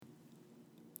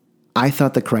I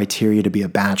thought the criteria to be a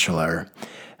bachelor,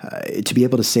 to be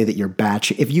able to say that you're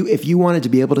batch, if you wanted to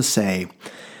be able to say,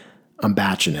 I'm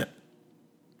batching it,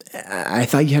 I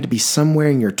thought you had to be somewhere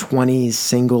in your 20s,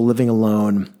 single, living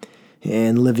alone,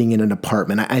 and living in an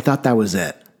apartment. I thought that was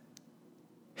it.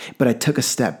 But I took a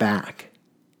step back,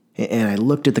 and I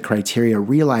looked at the criteria,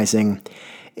 realizing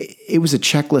it was a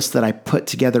checklist that I put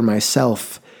together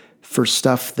myself for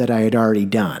stuff that I had already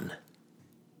done.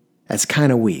 That's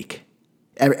kind of weak.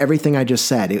 Everything I just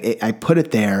said, I put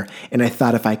it there, and I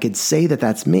thought if I could say that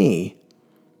that's me,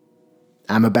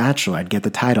 I'm a bachelor, I'd get the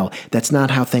title. That's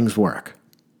not how things work.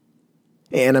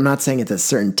 And I'm not saying it's a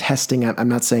certain testing. I'm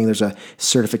not saying there's a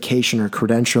certification or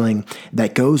credentialing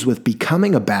that goes with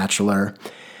becoming a bachelor.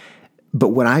 But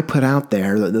what I put out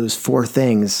there, those 4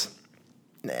 things,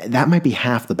 that might be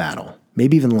half the battle,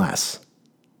 maybe even less.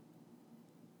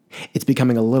 It's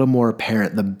becoming a little more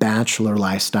apparent, the bachelor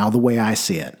lifestyle, the way I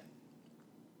see it.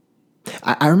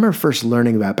 I remember first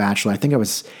learning about bachelor. I think I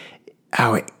was,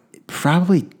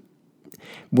 probably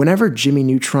whenever Jimmy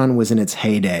Neutron was in its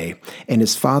heyday, and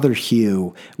his father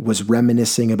Hugh was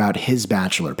reminiscing about his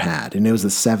bachelor pad, and it was the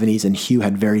 70s, and Hugh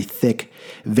had very thick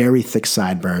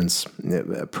sideburns,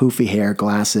 poofy hair,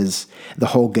 glasses, the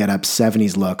whole get-up,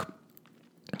 70s look.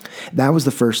 That was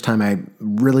the first time I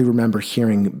really remember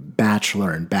hearing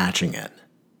bachelor and batching it.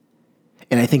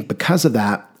 And I think because of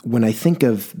that, when I think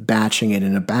of batching it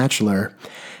in a bachelor,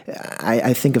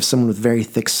 I think of someone with very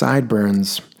thick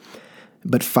sideburns,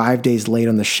 but 5 days late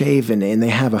on the shave, and they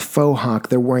have a faux hawk.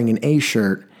 They're wearing an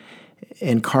A-shirt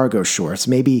and cargo shorts.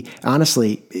 Maybe,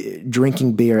 honestly,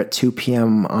 drinking beer at 2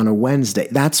 p.m. on a Wednesday.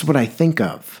 That's what I think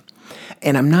of.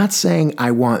 And I'm not saying I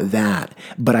want that,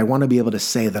 but I want to be able to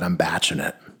say that I'm batching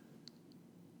it.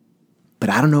 But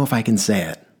I don't know if I can say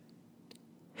it.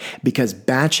 Because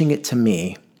batching it to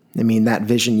me, I mean, that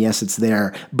vision, yes, it's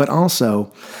there, but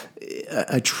also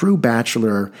a true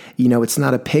bachelor, it's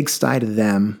not a pigsty to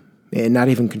them, and not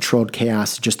even controlled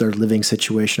chaos, just their living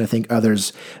situation. I think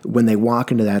others, when they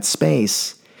walk into that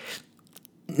space,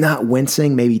 not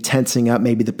wincing, maybe tensing up,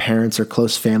 maybe the parents or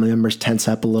close family members tense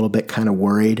up a little bit, kind of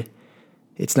worried.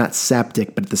 It's not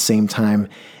septic, but at the same time,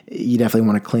 you definitely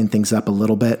want to clean things up a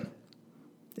little bit.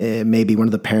 Maybe one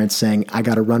of the parents saying, I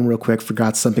got to run real quick,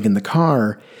 forgot something in the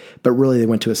car, but really they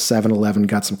went to a 7-Eleven,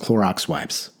 got some Clorox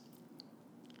wipes.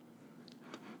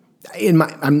 In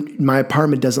my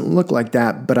apartment doesn't look like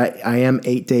that, but I am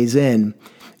 8 days in,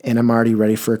 and I'm already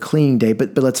ready for a cleaning day.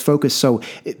 But let's focus. So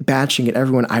batching it,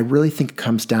 everyone, I really think it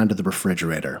comes down to the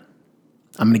refrigerator.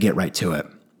 I'm going to get right to it.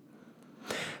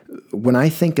 When I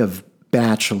think of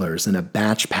bachelors and a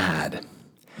batch pad,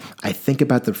 I think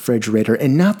about the refrigerator,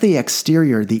 and not the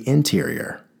exterior, the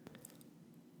interior.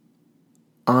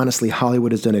 Honestly,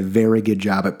 Hollywood has done a very good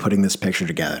job at putting this picture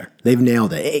together. They've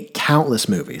nailed it. Countless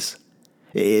movies.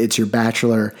 It's your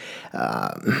bachelor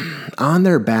on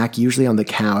their back, usually on the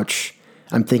couch.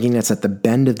 I'm thinking that's at the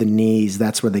bend of the knees.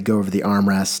 That's where they go over the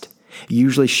armrest.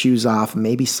 Usually shoes off,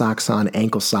 maybe socks on,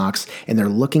 ankle socks, and they're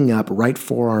looking up, right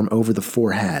forearm over the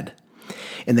forehead.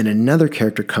 And then another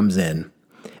character comes in,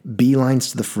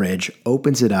 beelines to the fridge,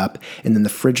 opens it up, and then the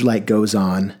fridge light goes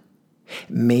on.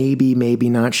 Maybe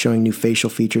not showing new facial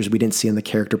features we didn't see on the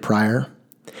character prior.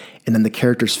 And then the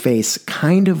character's face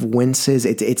kind of winces.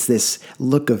 It's this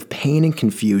look of pain and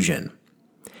confusion.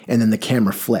 And then the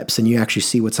camera flips, and you actually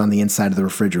see what's on the inside of the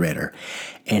refrigerator.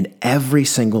 And every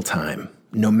single time,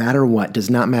 no matter what, does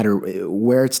not matter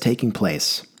where it's taking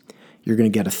place, you're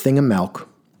going to get a thing of milk.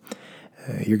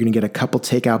 You're going to get a couple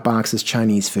takeout boxes,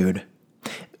 Chinese food.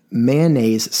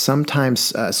 Mayonnaise,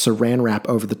 sometimes saran wrap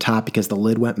over the top because the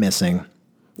lid went missing.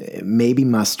 Maybe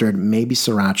mustard, maybe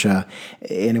sriracha,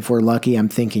 and if we're lucky, I'm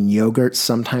thinking yogurt.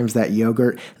 Sometimes that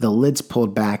yogurt, the lid's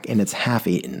pulled back and it's half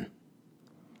eaten.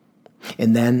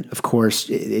 And then, of course,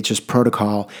 it's just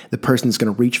protocol. The person's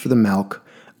going to reach for the milk,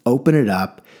 open it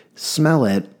up, smell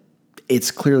it.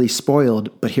 It's clearly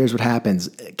spoiled, but here's what happens.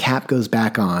 Cap goes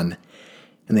back on,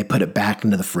 and they put it back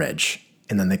into the fridge,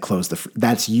 and then they close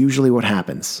that's usually what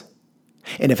happens.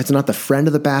 And if it's not the friend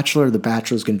of the bachelor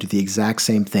is going to do the exact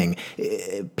same thing.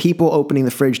 People opening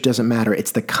the fridge doesn't matter.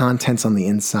 It's the contents on the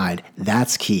inside.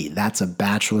 That's key. That's a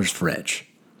bachelor's fridge.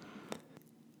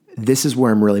 This is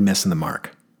where I'm really missing the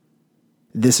mark.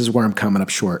 This is where I'm coming up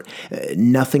short.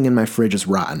 Nothing in my fridge is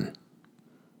rotten.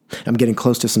 I'm getting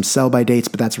close to some sell-by dates,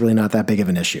 but that's really not that big of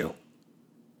an issue.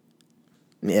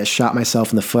 I shot myself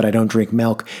in the foot. I don't drink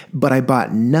milk, but I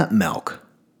bought nut milk.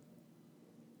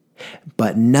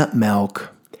 But nut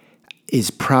milk is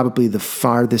probably the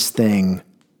farthest thing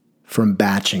from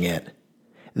batching it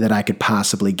that I could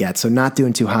possibly get. So not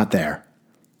doing too hot there.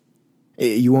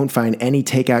 You won't find any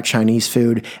takeout Chinese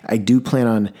food. I do plan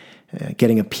on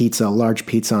getting a large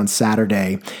pizza on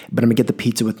Saturday, but I'm going to get the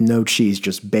pizza with no cheese,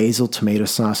 just basil, tomato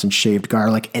sauce, and shaved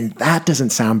garlic, and that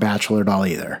doesn't sound bachelor at all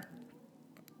either.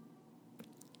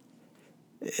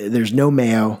 There's no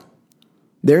mayo.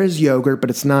 There is yogurt, but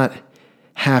it's not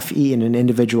half-eaten in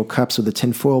individual cups with the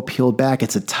tinfoil peeled back.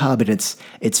 It's a tub, and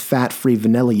it's fat-free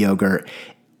vanilla yogurt,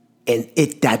 and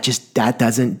that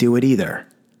doesn't do it either.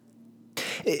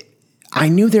 I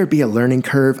knew there'd be a learning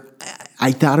curve.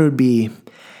 I thought it would be.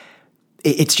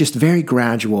 It's just very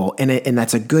gradual, and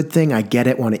that's a good thing. I get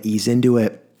it, want to ease into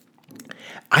it.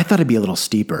 I thought it'd be a little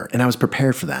steeper, and I was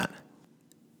prepared for that.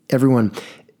 Everyone,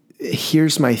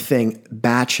 here's my thing,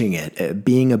 batching it,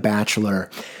 being a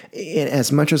bachelor.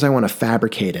 As much as I want to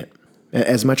fabricate it,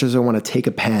 as much as I want to take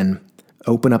a pen,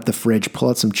 open up the fridge, pull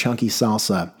out some chunky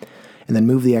salsa, and then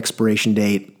move the expiration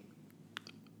date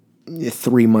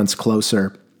 3 months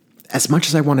closer, as much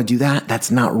as I want to do that,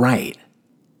 that's not right.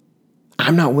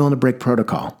 I'm not willing to break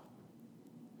protocol.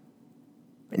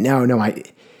 No,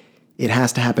 it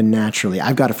has to happen naturally.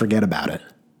 I've got to forget about it,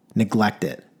 neglect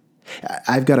it.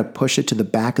 I've got to push it to the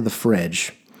back of the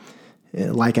fridge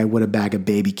like I would a bag of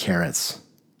baby carrots.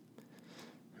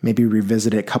 Maybe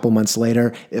revisit it a couple months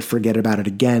later, forget about it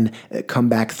again, come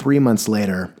back 3 months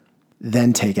later,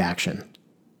 then take action.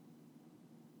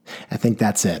 I think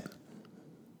that's it.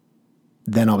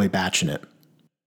 Then I'll be batching it.